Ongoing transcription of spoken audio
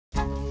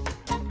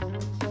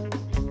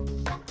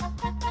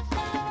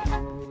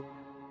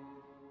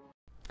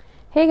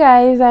Hey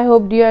guys, I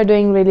hope you are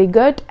doing really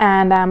good,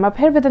 and I'm up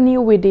here with a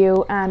new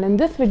video. And in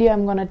this video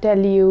I'm gonna tell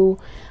you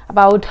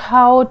about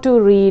how to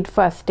read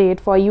first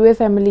aid for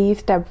USMLE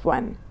step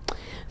 1.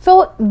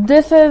 So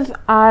this is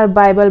our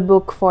Bible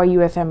book for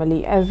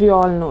USMLE, as we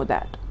all know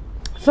that.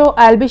 So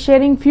I'll be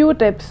sharing few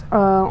tips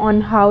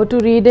on how to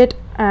read it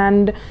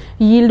and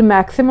yield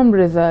maximum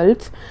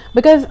results,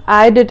 because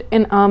I did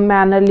in a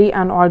mannerly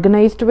and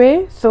organized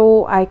way,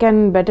 so I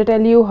can better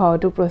tell you how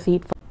to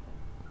proceed.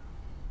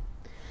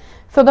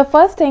 So the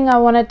first thing I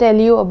want to tell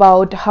you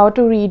about how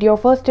to read your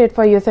first aid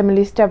for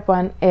USMLE step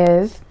 1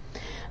 is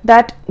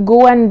that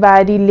go and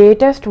buy the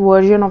latest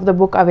version of the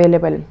book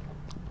available.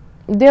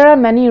 There are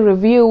many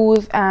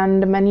reviews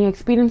and many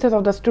experiences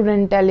of the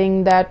student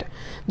telling that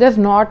there's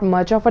not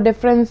much of a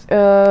difference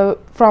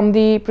from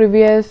the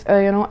previous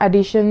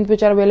editions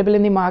which are available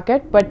in the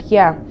market. But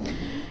yeah,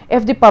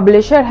 if the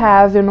publisher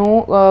has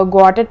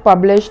got it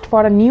published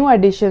for a new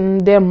edition,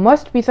 there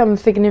must be some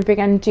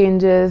significant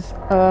changes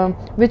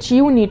which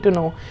you need to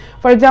know.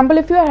 For example,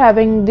 if you are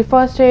having the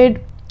first aid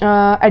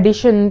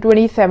edition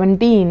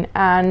 2017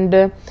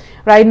 and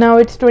right now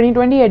it's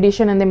 2020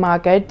 edition in the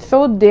market,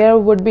 so there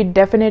would be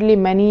definitely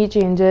many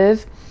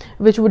changes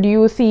which would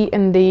you see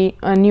in the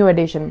new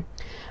edition.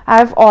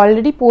 I've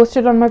already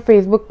posted on my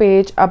Facebook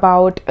page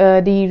about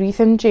the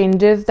recent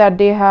changes that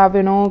they have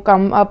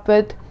come up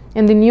with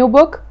in the new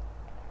book.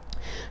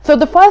 So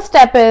the first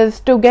step is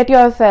to get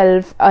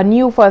yourself a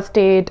new first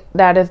aid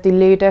that is the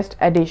latest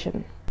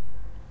edition.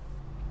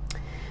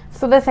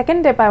 So the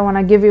second tip I want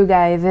to give you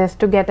guys is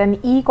to get an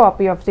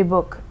e-copy of the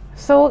book.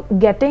 So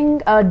getting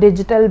a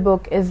digital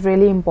book is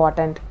really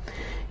important.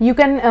 You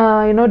can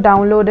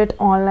download it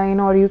online,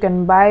 or you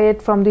can buy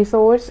it from the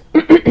source.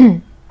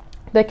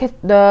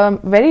 The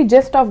very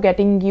gist of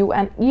getting you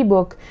an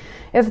ebook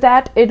is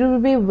that it will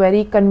be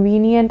very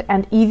convenient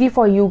and easy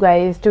for you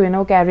guys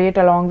to carry it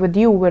along with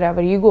you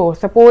wherever you go.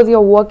 Suppose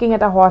you're working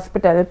at a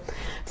hospital,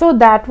 so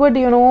that would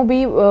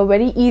be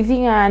very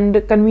easy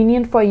and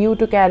convenient for you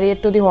to carry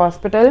it to the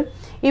hospital.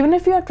 Even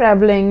if you're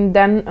traveling,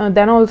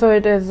 then also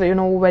it is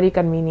very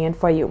convenient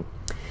for you.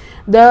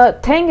 The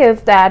thing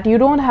is that you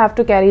don't have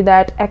to carry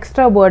that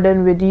extra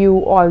burden with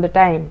you all the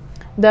time.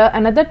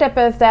 Another tip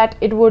is that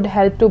it would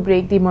help to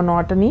break the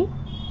monotony.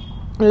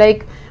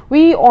 Like,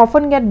 we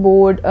often get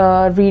bored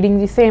reading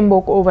the same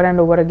book over and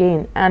over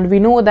again, and we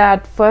know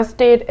that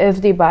first aid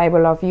is the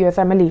Bible of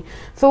USMLE.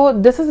 So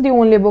this is the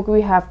only book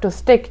we have to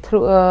stick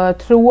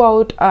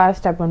throughout our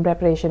step 1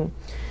 preparation.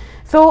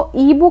 So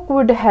ebook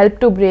would help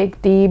to break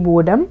the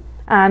boredom,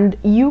 and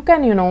you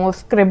can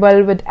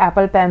scribble with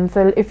Apple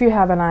Pencil if you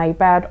have an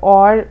iPad,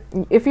 or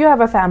if you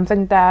have a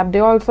Samsung tab. They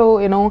also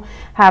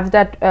have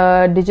that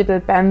digital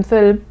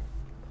pencil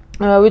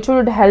which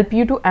would help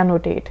you to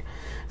annotate.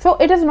 So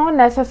it is not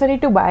necessary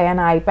to buy an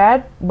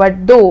iPad,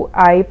 but though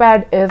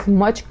iPad is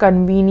much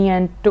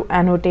convenient to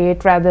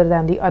annotate rather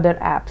than the other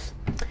apps.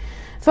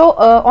 So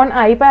on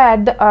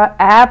iPad, the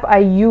app I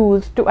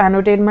use to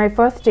annotate my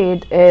first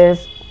aid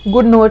is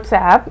Good Notes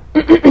app.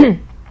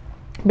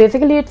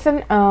 Basically, it's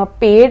a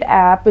paid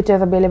app which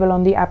is available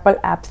on the Apple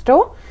App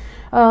Store.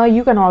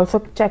 You can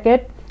also check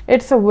it.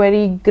 It's a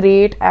very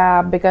great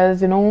app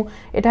because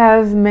it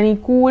has many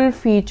cool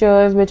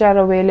features which are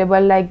available,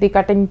 like the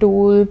cutting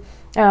tool,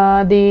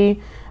 the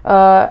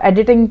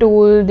editing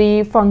tool,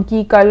 the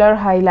funky color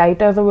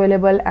highlighters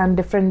available, and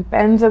different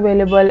pens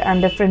available,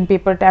 and different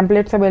paper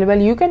templates available.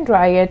 You can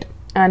try it,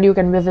 and you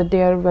can visit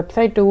their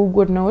website too,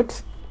 Good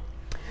Notes.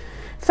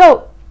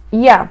 So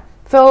yeah,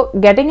 so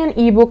getting an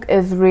ebook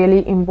is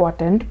really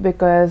important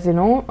because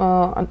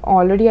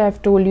already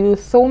I've told you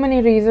so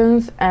many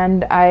reasons,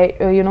 and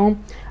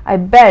I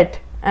bet,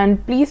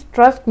 and please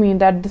trust me,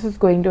 that this is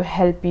going to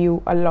help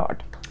you a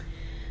lot.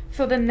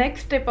 So the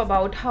next tip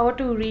about how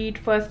to read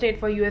first aid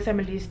for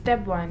USMLE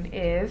step 1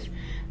 is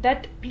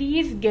that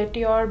please get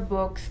your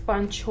books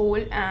punch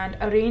hole and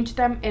arrange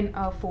them in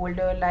a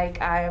folder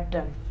like I have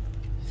done.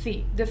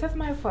 See, this is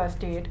my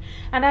first aid,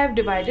 and I have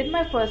divided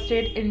my first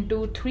aid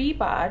into 3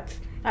 parts.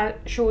 I'll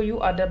show you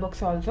other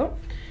books also.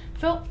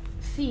 So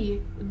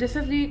see, this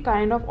is the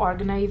kind of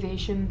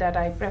organization that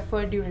I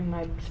prefer during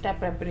my step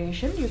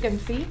preparation. You can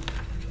see.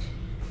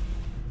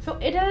 So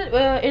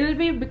it'll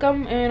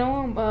become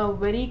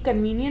very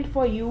convenient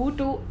for you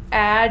to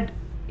add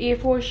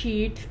A4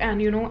 sheets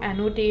and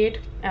annotate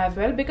as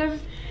well, because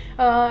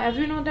as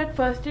we know that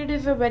first aid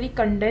is a very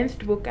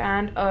condensed book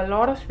and a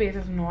lot of space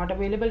is not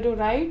available to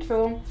write.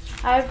 So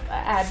I've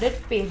added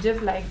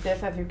pages like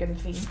this, as you can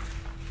see.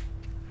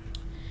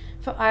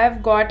 So I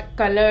have got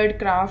colored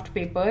craft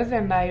papers,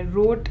 and I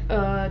wrote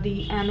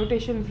the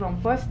annotation from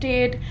first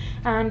aid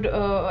and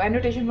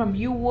annotation from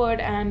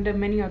UWord and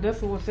many other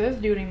sources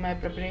during my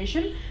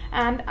preparation,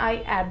 and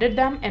I added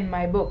them in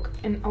my book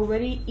in a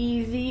very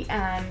easy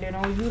and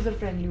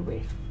user-friendly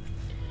way.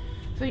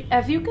 So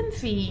as you can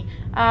see,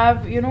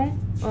 I've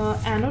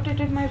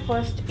annotated my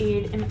first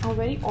aid in a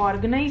very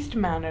organized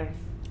manner.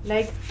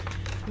 Like,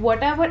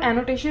 whatever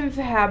annotations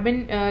have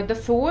been the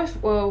source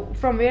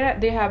from where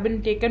they have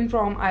been taken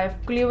from, I have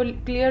clearly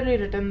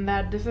written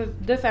that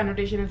this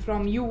annotation is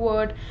from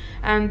UWord,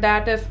 and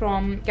that is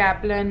from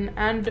Kaplan,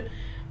 and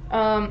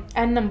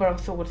number of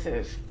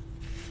sources.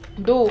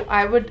 Though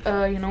I would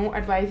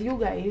advise you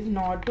guys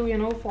not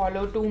to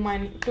follow too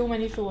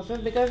many sources,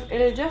 because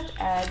it'll just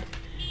add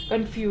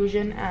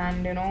confusion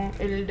and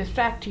it'll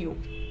distract you.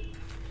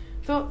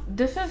 So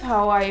this is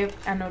how I have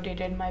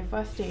annotated my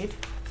first aid.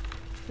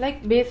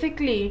 Like,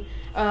 basically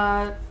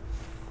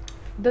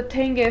the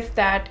thing is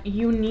that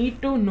you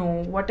need to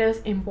know what is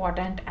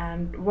important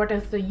and what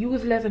is the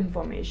useless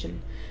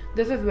information.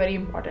 This is very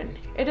important.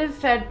 It is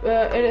said,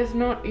 it is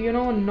not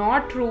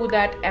not true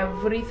that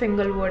every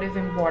single word is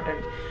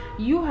important.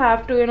 You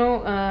have to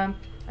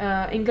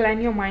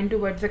incline your mind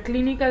towards a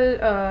clinical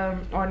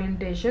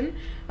orientation.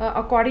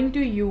 According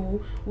to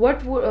you,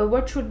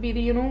 what should be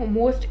the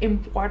most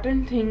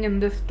important thing in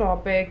this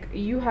topic,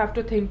 you have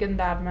to think in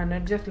that manner,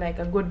 just like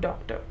a good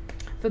doctor.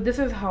 So this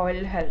is how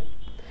it'll help.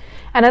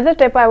 Another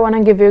tip I want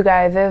to give you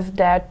guys is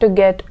that to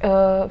get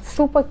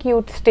super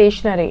cute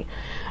stationery.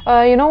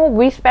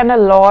 We spend a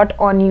lot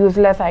on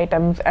useless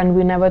items and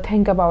we never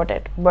think about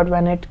it, but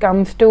when it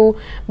comes to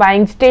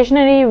buying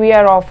stationery, we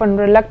are often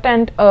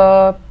reluctant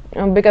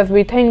because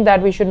we think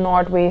that we should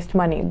not waste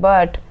money.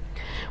 But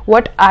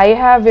what I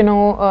have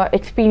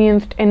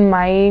experienced in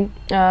my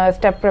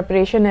step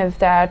preparation is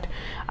that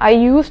I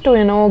used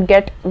to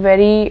get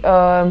very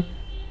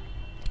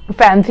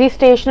fancy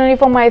stationery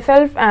for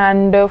myself,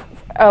 and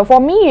for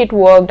me it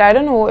worked. I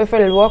don't know if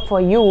it'll work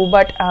for you,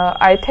 but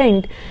I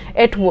think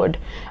it would.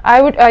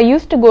 I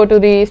used to go to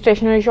the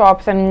stationery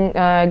shops and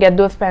get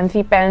those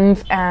fancy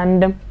pens,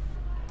 and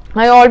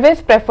I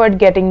always preferred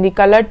getting the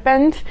colored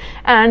pens,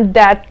 and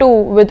that too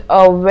with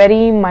a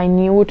very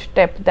minute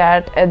tip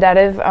that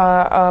is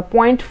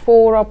 0.4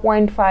 or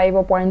 0.5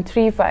 or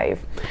 0.35,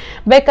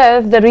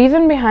 because the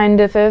reason behind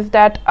this is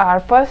that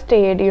our first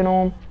aid,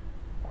 you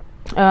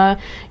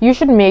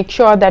should make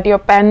sure that your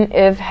pen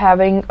is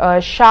having a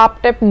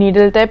sharp tip,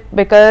 needle tip,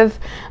 because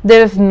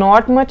there is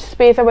not much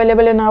space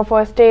available in our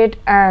first aid,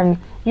 and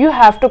you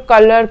have to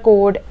color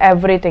code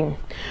everything.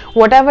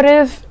 Whatever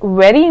is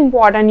very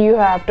important, you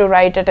have to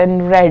write it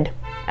in red,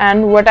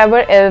 and whatever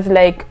is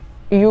like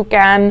you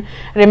can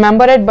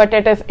remember it but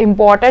it is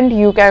important,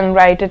 you can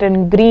write it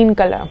in green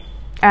color.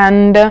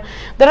 And there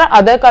are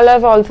other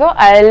colors also.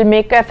 I'll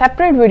make a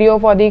separate video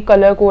for the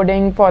color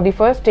coding for the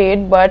first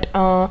aid, but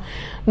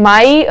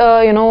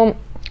my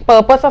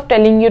purpose of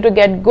telling you to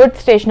get good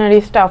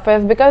stationery stuff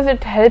is because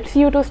it helps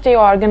you to stay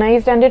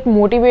organized and it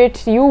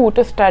motivates you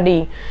to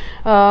study.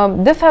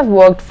 This has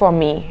worked for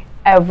me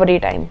every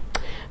time.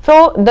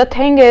 So the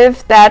thing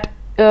is that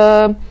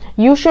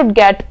you should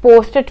get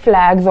post-it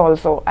flags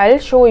also. I'll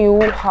show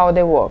you how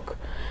they work.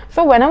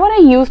 So whenever I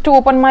used to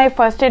open my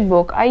first aid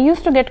book, I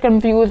used to get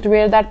confused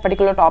where that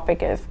particular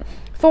topic is.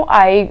 So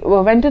I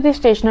went to the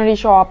stationery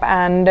shop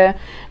and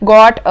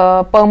got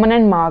a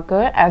permanent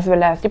marker as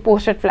well as the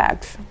post-it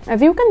flags.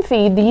 As you can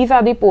see, these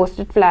are the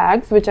post-it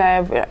flags which I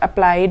have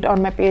applied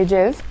on my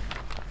pages.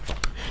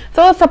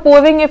 So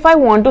supposing if I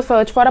want to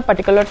search for a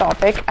particular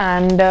topic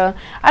and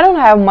I don't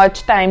have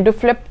much time to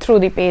flip through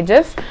the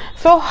pages,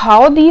 so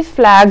how these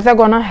flags are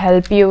gonna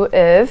help you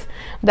is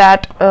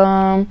that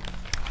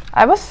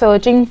I was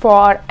searching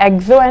for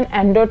exo and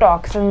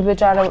endotoxins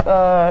which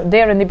are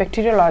there in the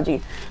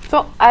bacteriology.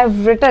 So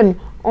I've written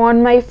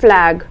on my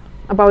flag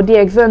about the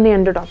exo and the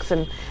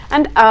endotoxin,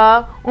 and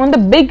on the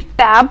big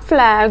tab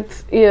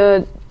flags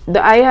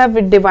I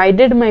have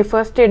divided my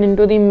first aid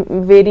into the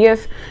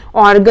various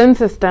organ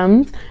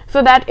systems,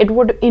 so that it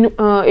would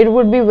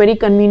be very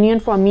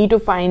convenient for me to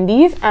find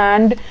these.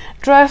 And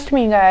trust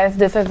me guys,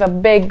 this is a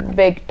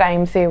big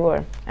time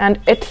saver, and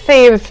it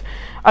saves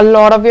a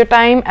lot of your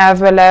time, as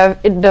well as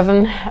it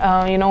doesn't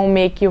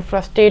make you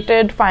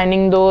frustrated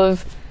finding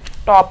those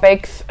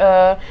topics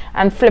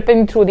and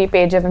flipping through the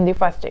pages in the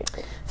first aid.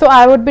 So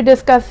I would be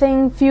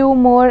discussing few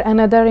more and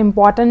other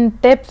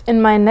important tips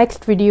in my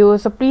next video,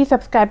 so please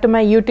subscribe to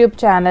my YouTube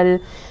channel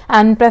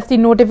and press the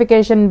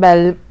notification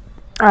bell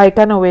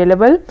icon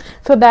available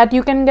so that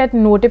you can get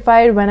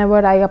notified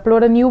whenever I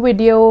upload a new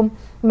video.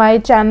 My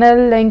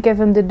channel link is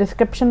in the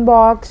description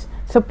box,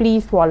 so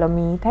please follow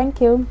me.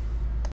 Thank you.